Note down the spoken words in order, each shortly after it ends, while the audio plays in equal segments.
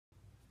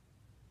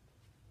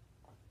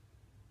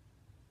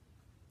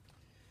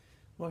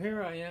Well,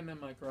 here I am in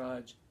my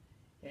garage,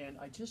 and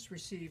I just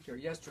received, or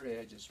yesterday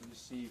I just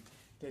received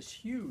this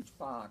huge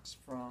box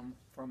from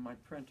my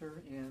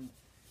printer in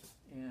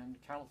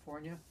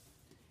California,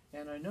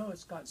 and I know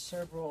it's got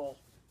several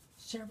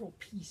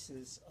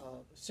pieces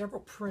of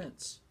several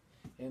prints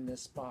in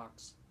this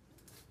box.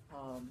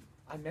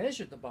 I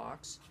measured the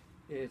box.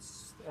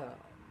 It's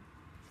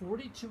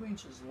 42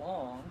 inches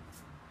long,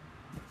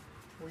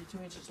 42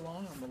 inches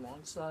long on the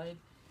long side,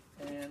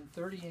 and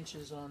 30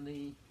 inches on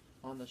the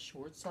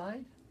short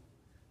side.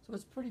 So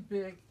it's pretty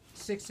big,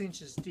 6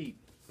 inches deep.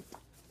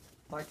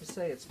 Like I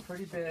say, it's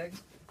pretty big,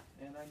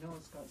 and I know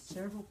it's got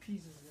several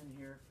pieces in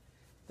here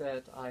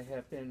that I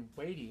have been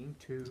waiting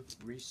to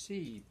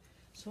receive.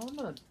 So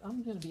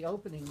I'm gonna be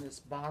opening this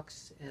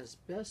box as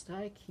best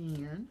I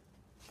can.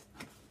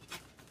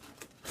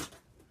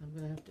 I'm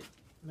gonna have to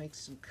make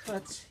some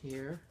cuts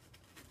here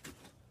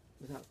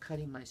without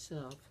cutting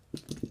myself.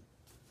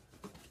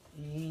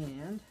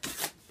 And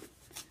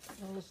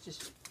well, let's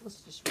just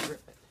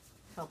rip it.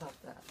 How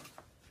about that?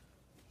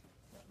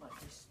 That might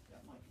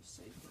be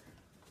safer.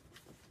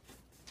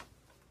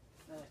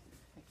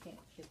 I can't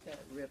get that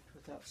ripped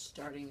without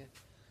starting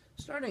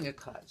a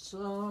cut.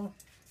 So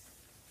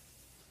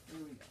here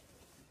we go.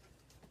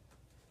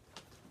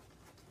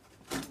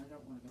 I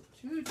don't want to go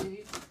too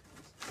deep.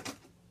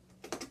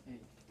 Hey,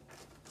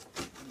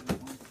 I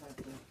don't want to cut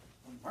the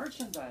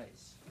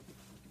merchandise.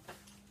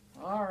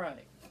 All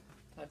right,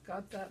 I've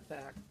got that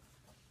back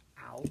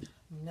out.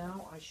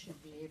 Now I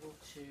should be able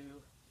to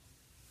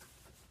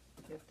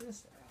get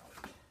this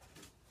out.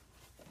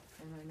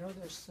 And I know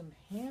there's some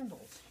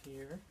handles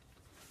here.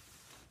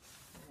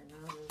 And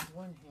now there's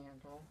one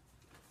handle.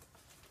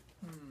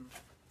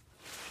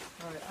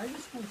 Alright, I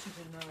just want you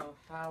to know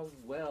how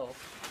well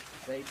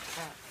they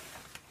pack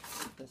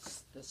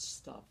this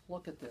stuff.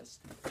 Look at this.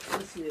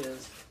 This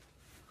is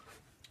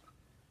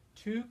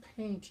 2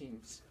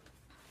 paintings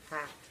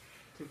packed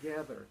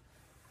together.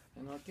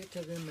 And I'll get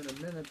to them in a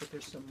minute, but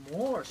there's some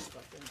more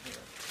stuff in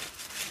here.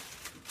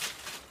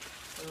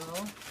 So,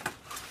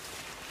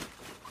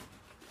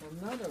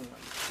 another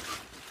one.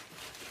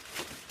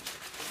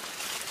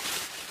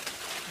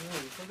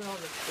 Look at all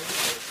this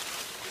paper.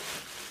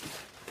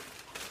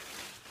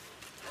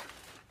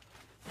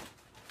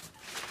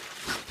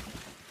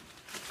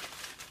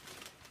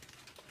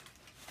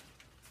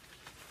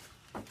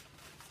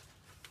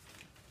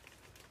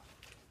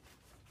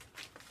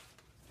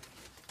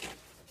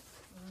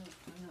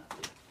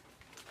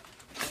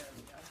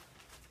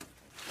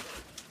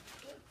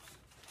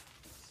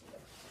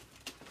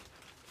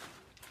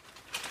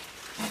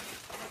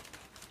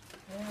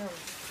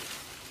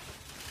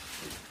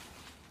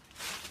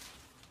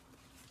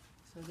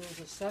 So there's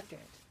a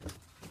second. And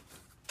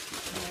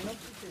I don't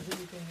think there's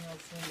anything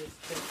else in this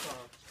big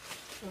box.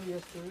 Oh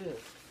yes, there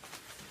is.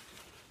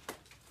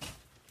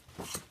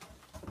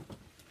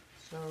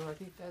 So I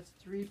think that's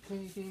 3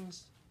 paintings,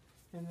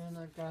 and then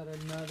I've got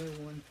another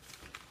one.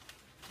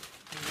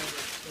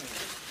 Another thing.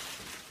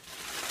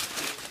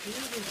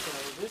 Here we go.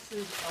 This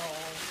is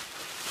all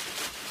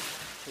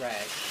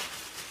trash.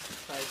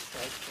 Trash.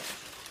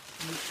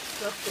 You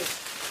stuff this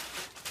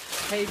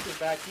paper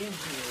back in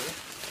here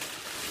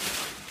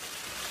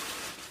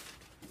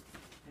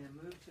and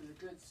move to the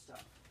good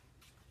stuff.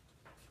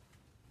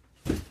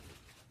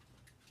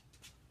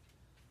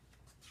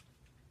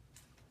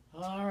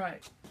 All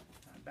right,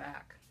 I'm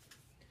back.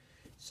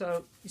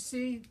 So you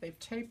see, they've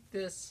taped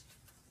this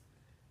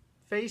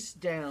face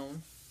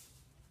down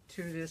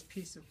to this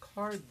piece of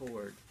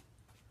cardboard,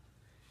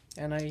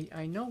 and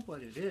I know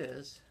what it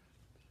is,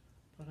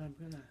 but I'm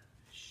gonna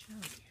show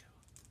you.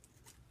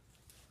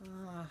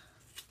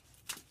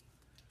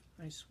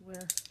 I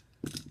swear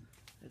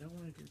I don't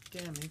want to do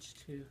damage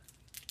to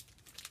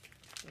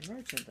the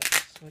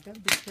merchandise, so I gotta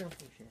be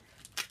careful here.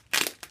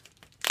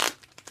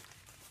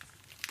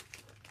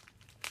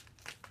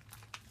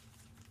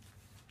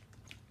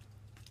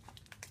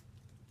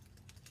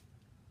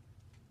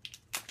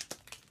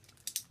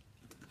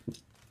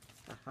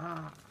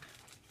 Aha!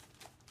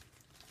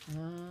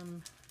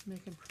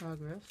 Making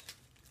progress.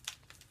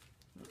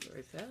 Not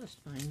very fast,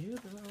 mind you,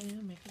 but I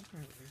am making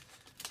progress.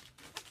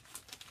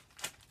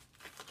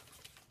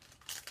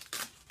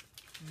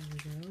 There we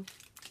go.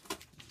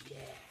 Yeah.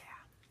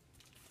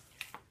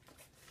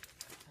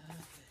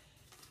 Okay.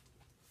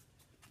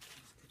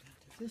 Let's go down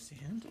to this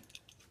end.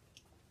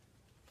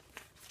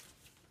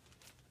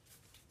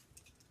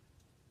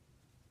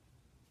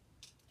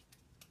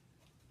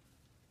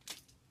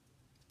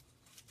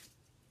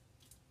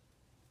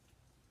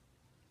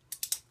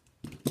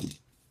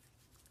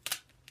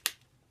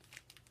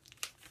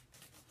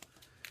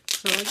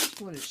 So I just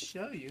want to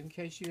show you, in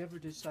case you ever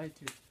decide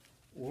to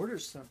order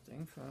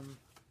something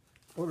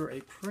order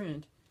a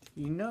print,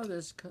 you know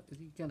this is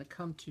going to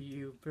come to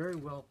you very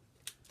well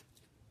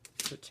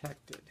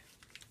protected.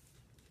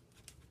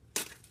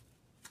 There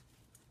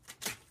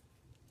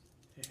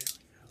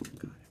we go,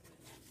 got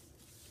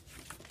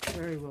it.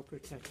 Very well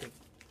protected.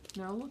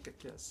 Now look at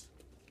this.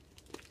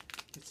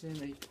 It's in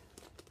a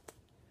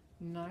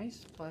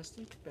nice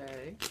plastic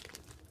bag.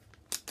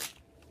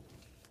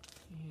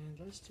 And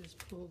let's just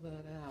pull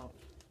that out.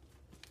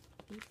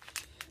 Oops.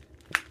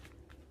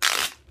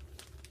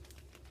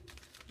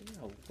 See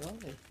how well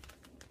they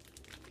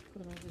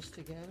put all this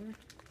together.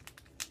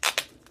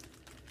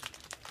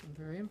 I'm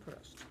very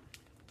impressed.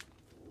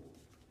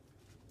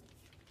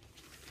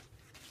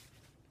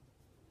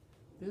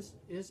 This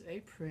is a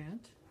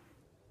print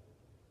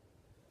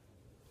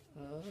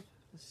of,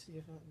 let's see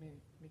if let me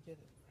get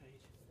it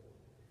right.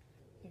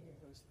 I think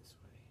it goes this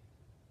way.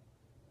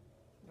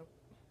 Nope,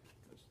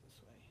 it goes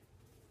this way.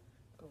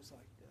 It goes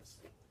like this.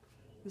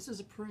 This is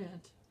a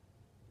print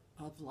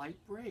of light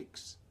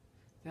brakes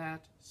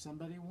that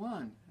somebody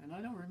won. And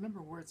I don't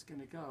remember where it's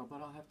going to go,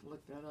 but I'll have to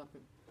look that up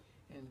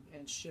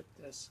and ship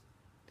this.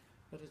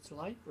 But it's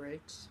light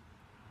brakes.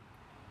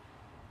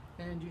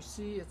 And you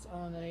see it's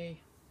on a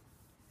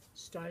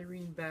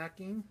styrene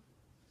backing,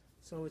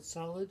 so it's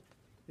solid.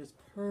 It's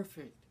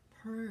perfect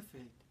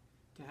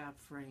to have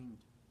framed.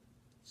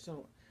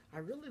 So I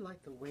really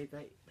like the way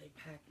they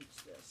package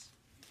this.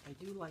 I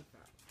do like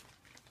that.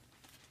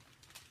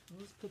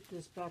 Let's put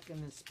this back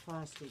in this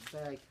plastic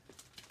bag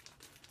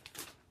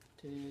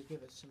to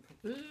give it some.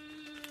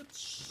 Oops,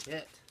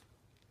 shit.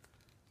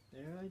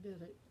 There, I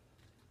did it.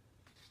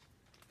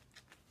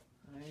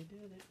 I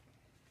did it.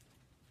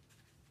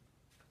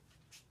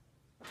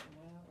 Now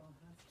I'll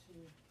have to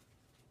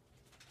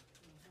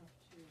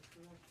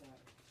correct that.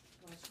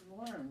 Lesson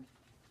learned.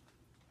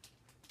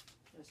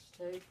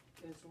 Mistake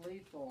is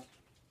lethal.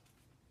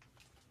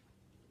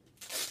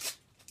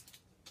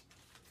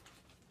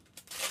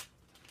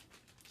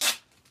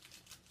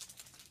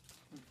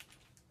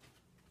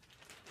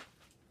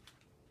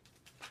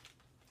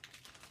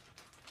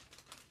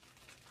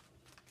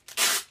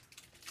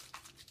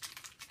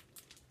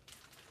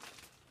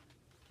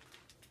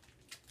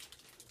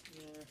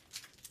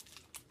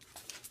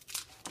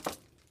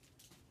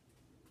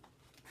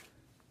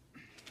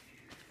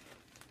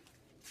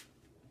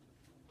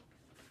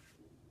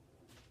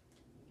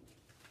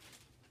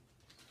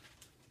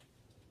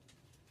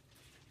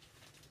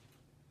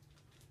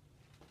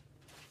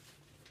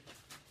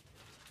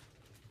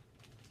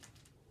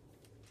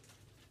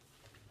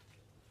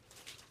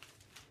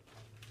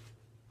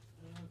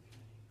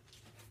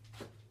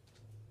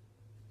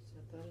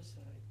 That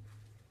aside.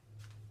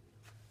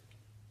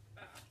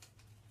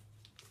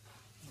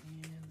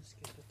 And let's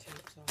get the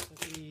tapes off of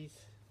these.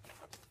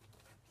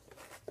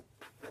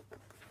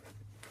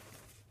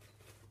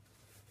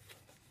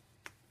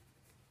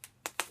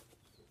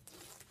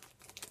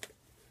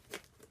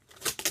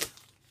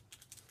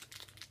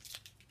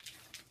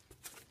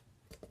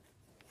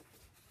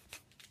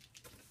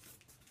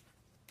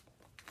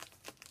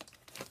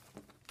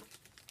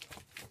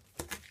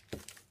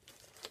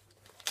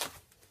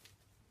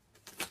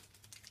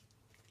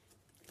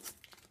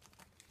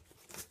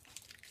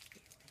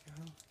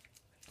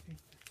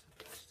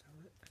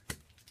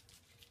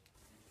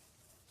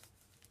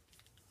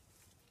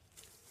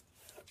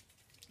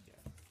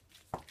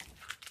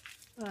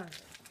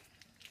 Alright.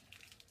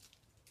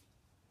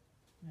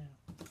 Now,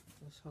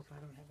 let's hope I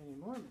don't have any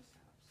more mishaps.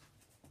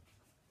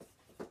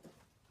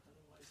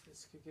 Otherwise,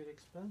 this could get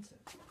expensive.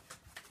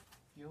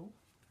 Yo.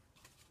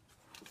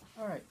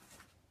 Alright.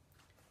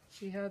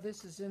 See how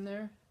this is in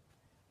there?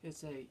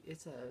 It's a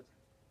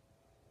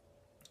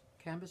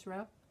canvas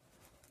wrap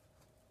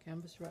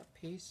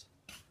piece.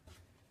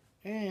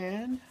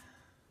 And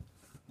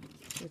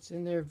it's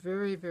in there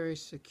very, very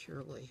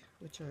securely,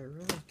 which I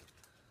really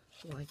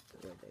like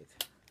the way they've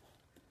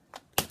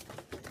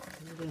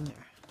put it in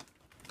there.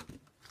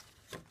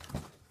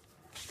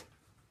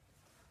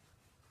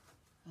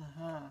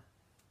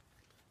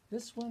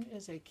 This one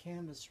is a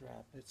canvas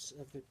wrap. It's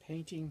of the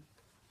painting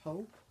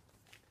Hope.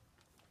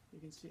 You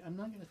can see I'm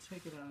not going to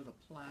take it out of the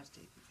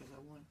plastic because I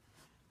want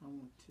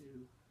to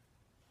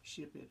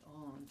ship it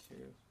on to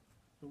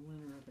the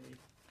winner of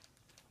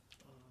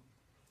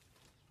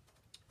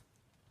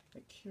a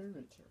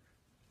curator.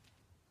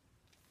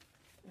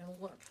 And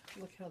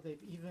look how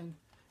they've even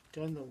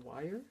done the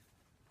wire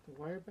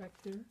back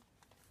there,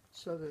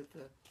 so that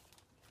the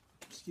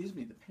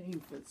pane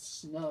fits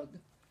snug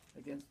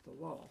against the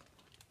wall.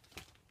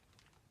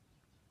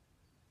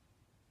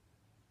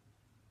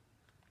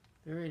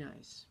 Very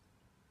nice.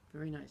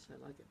 Very nice. I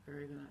like it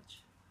very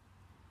much,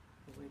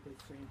 the way they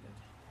framed it.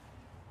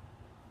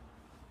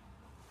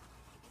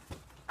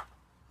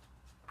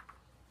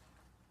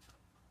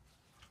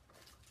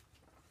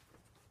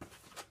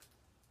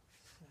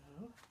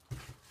 So,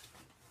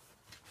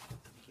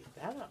 get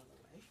that out of the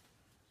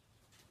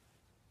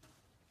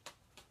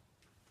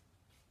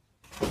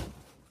way.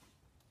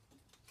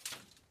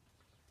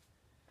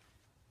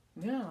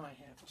 Now I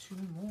have two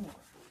more.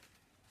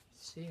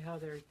 See how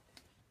they're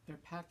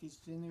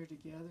packaged in there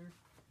together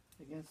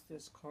against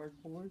this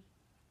cardboard.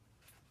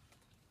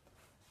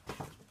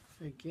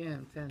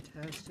 Again,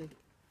 fantastic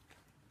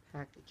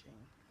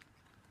packaging.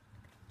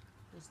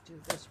 Let's do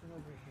this one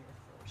over here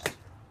first.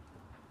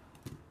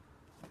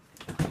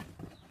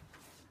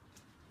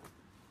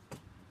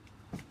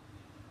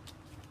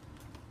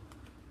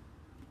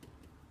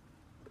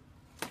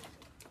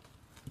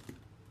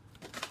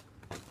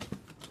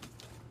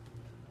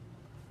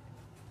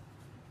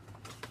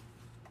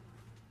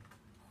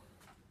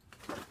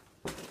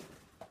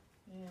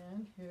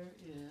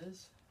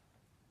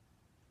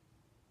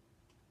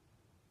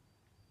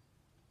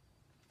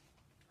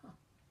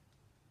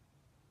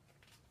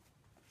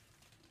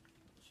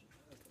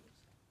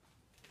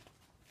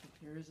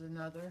 Here's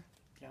another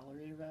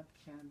gallery wrapped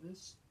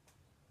canvas,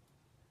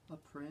 a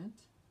print.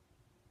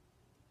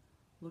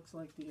 Looks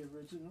like the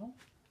original.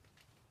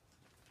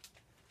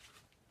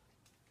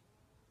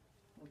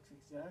 Looks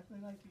exactly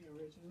like the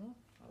original.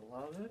 I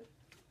love it.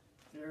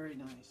 Very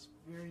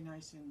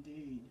nice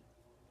indeed.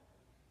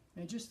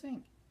 And just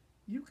think,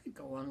 you could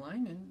go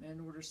online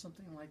and order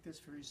something like this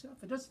for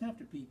yourself. It doesn't have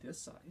to be this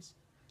size.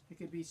 It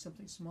could be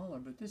something smaller,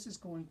 but this is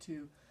going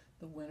to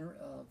the winner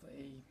of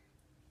a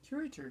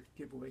curator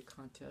giveaway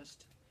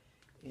contest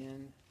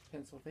in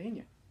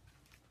Pennsylvania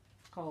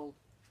called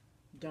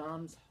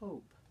Dom's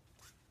Hope.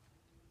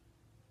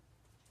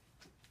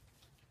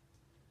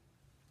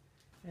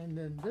 And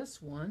then this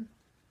one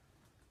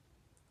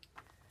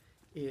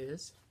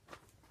is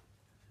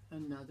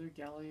another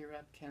gallery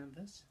wrap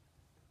canvas.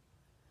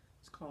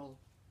 It's called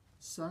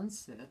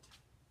Sunset.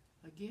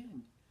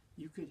 Again,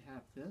 you could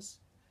have this.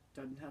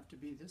 Doesn't have to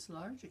be this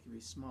large. It could be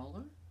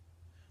smaller,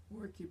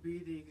 or it could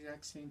be the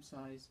exact same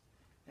size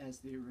as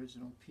the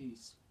original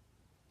piece.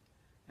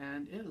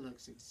 And it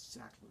looks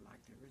exactly like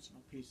the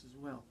original piece as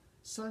well.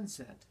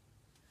 Sunset.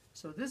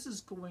 So this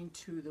is going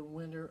to the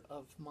winner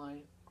of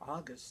my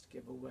August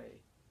giveaway.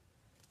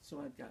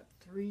 So I've got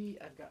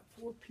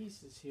 4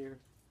 pieces here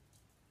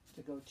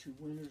to go to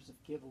winners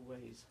of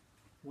giveaways.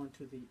 One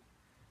to the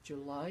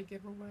July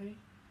giveaway,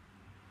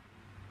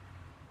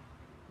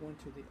 one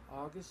to the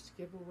August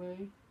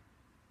giveaway,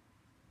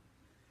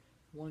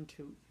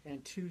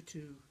 two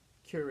to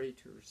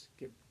curators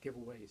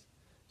giveaways.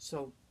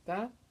 So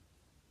that,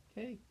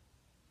 okay,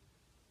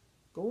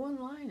 go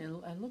online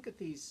and look at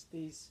these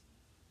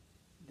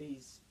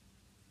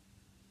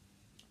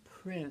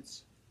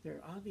prints.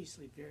 They're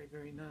obviously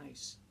very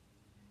nice,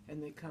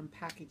 and they come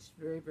packaged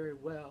very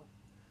well,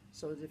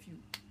 so that if you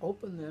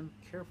open them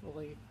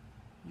carefully,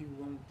 you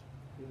won't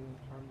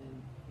harm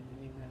them in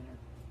any manner.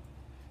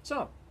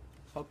 So,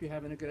 hope you're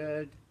having a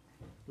good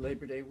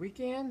Labor Day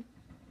weekend.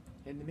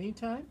 In the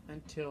meantime,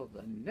 until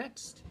the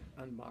next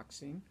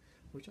unboxing,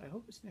 which I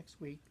hope is next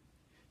week,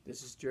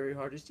 this is Jerry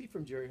Hardesty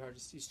from Jerry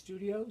Hardesty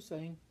Studio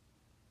saying,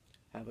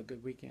 have a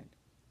good weekend.